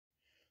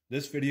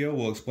This video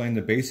will explain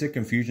the basic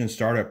infusion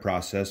startup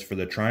process for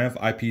the Triumph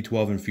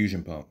IP12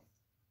 Infusion Pump.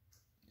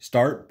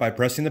 Start by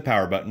pressing the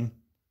power button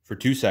for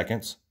 2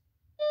 seconds.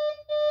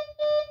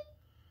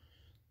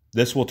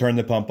 This will turn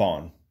the pump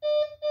on.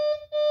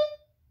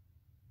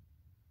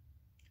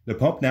 The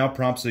pump now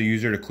prompts the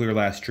user to clear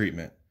last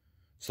treatment.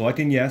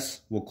 Selecting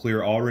yes will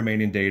clear all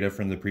remaining data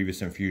from the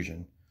previous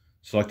infusion.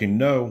 Selecting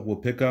no will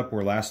pick up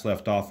where last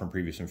left off from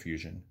previous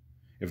infusion.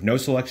 If no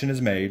selection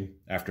is made,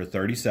 after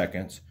 30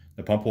 seconds,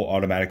 the pump will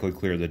automatically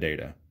clear the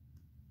data.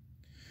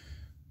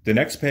 The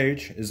next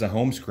page is the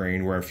home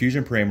screen where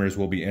infusion parameters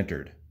will be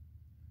entered.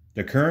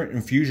 The current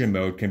infusion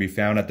mode can be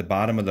found at the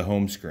bottom of the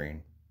home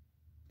screen.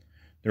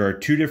 There are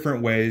 2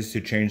 different ways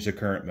to change the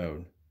current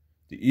mode.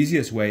 The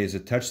easiest way is to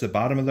touch the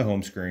bottom of the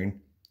home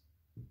screen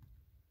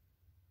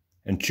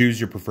and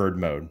choose your preferred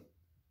mode.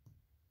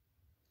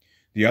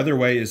 The other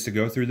way is to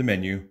go through the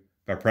menu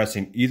by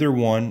pressing either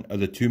one of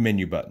the 2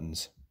 menu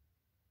buttons.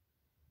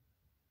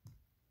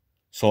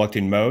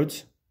 Selecting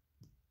modes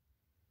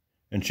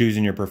and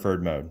choosing your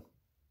preferred mode.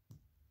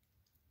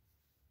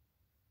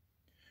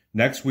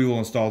 Next, we will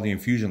install the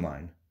infusion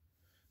line.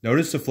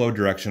 Notice the flow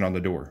direction on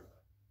the door.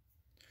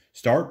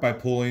 Start by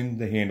pulling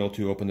the handle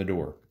to open the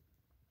door.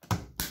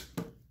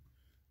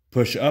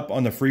 Push up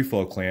on the free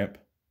flow clamp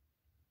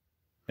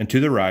and to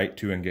the right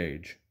to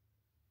engage.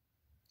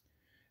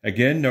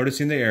 Again,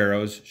 noticing the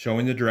arrows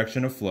showing the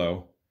direction of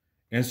flow,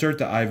 insert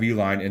the IV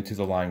line into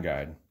the line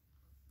guide.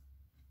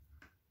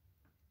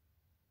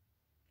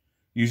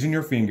 Using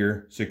your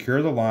finger,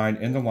 secure the line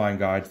in the line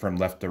guide from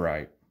left to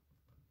right.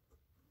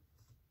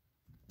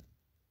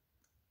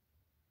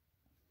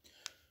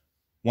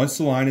 Once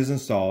the line is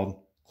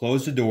installed,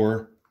 close the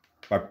door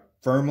by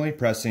firmly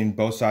pressing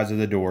both sides of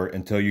the door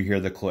until you hear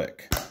the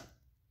click.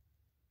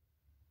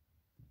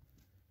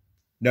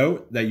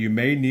 Note that you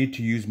may need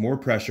to use more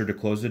pressure to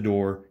close the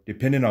door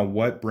depending on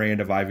what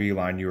brand of IV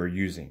line you are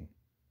using.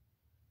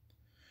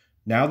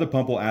 Now the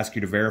pump will ask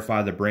you to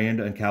verify the brand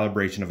and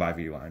calibration of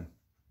IV line.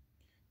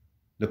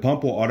 The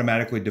pump will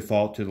automatically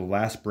default to the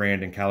last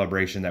brand and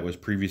calibration that was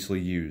previously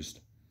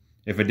used.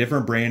 If a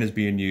different brand is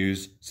being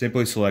used,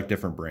 simply select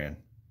different brand.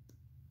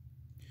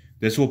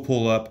 This will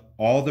pull up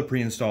all the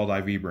pre-installed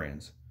IV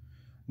brands.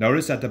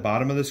 Notice at the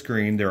bottom of the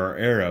screen there are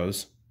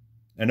arrows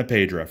and a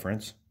page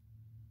reference.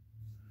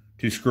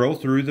 To scroll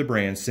through the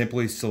brands,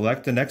 simply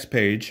select the next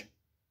page,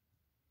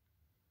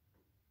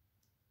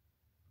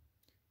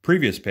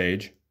 previous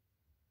page,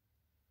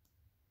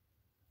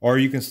 or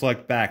you can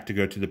select back to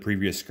go to the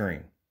previous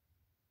screen.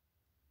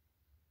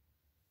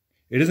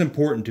 It is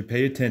important to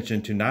pay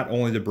attention to not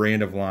only the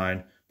brand of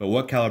line, but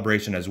what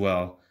calibration as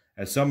well,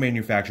 as some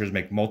manufacturers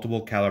make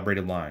multiple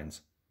calibrated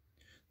lines.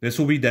 This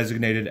will be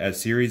designated as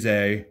Series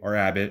A or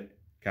Abbott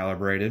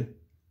calibrated,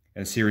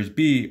 and Series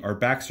B or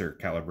Baxter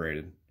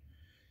calibrated.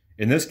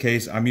 In this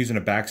case, I'm using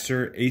a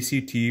Baxter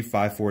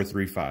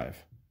ACT5435.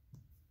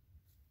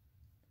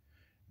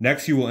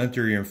 Next, you will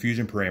enter your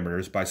infusion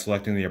parameters by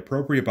selecting the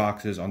appropriate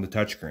boxes on the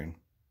touchscreen.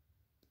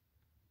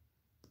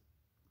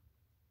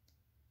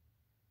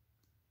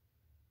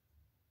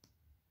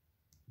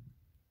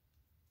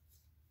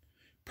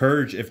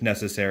 Purge if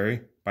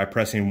necessary by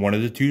pressing one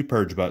of the 2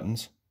 purge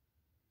buttons.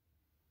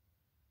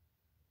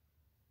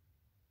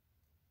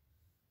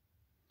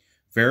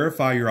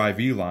 Verify your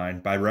IV line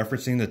by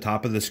referencing the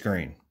top of the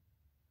screen.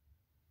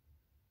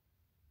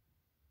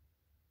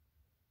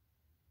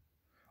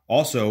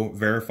 Also,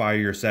 verify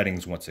your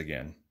settings once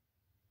again.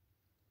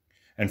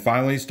 And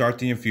finally, start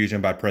the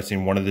infusion by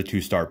pressing one of the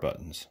 2 start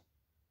buttons.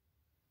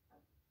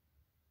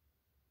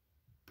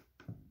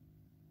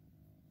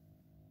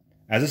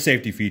 As a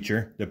safety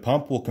feature, the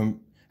pump will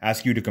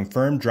ask you to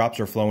confirm drops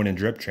are flowing in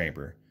drip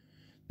chamber.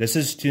 This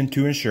is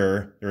to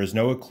ensure there is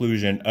no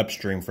occlusion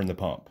upstream from the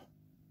pump.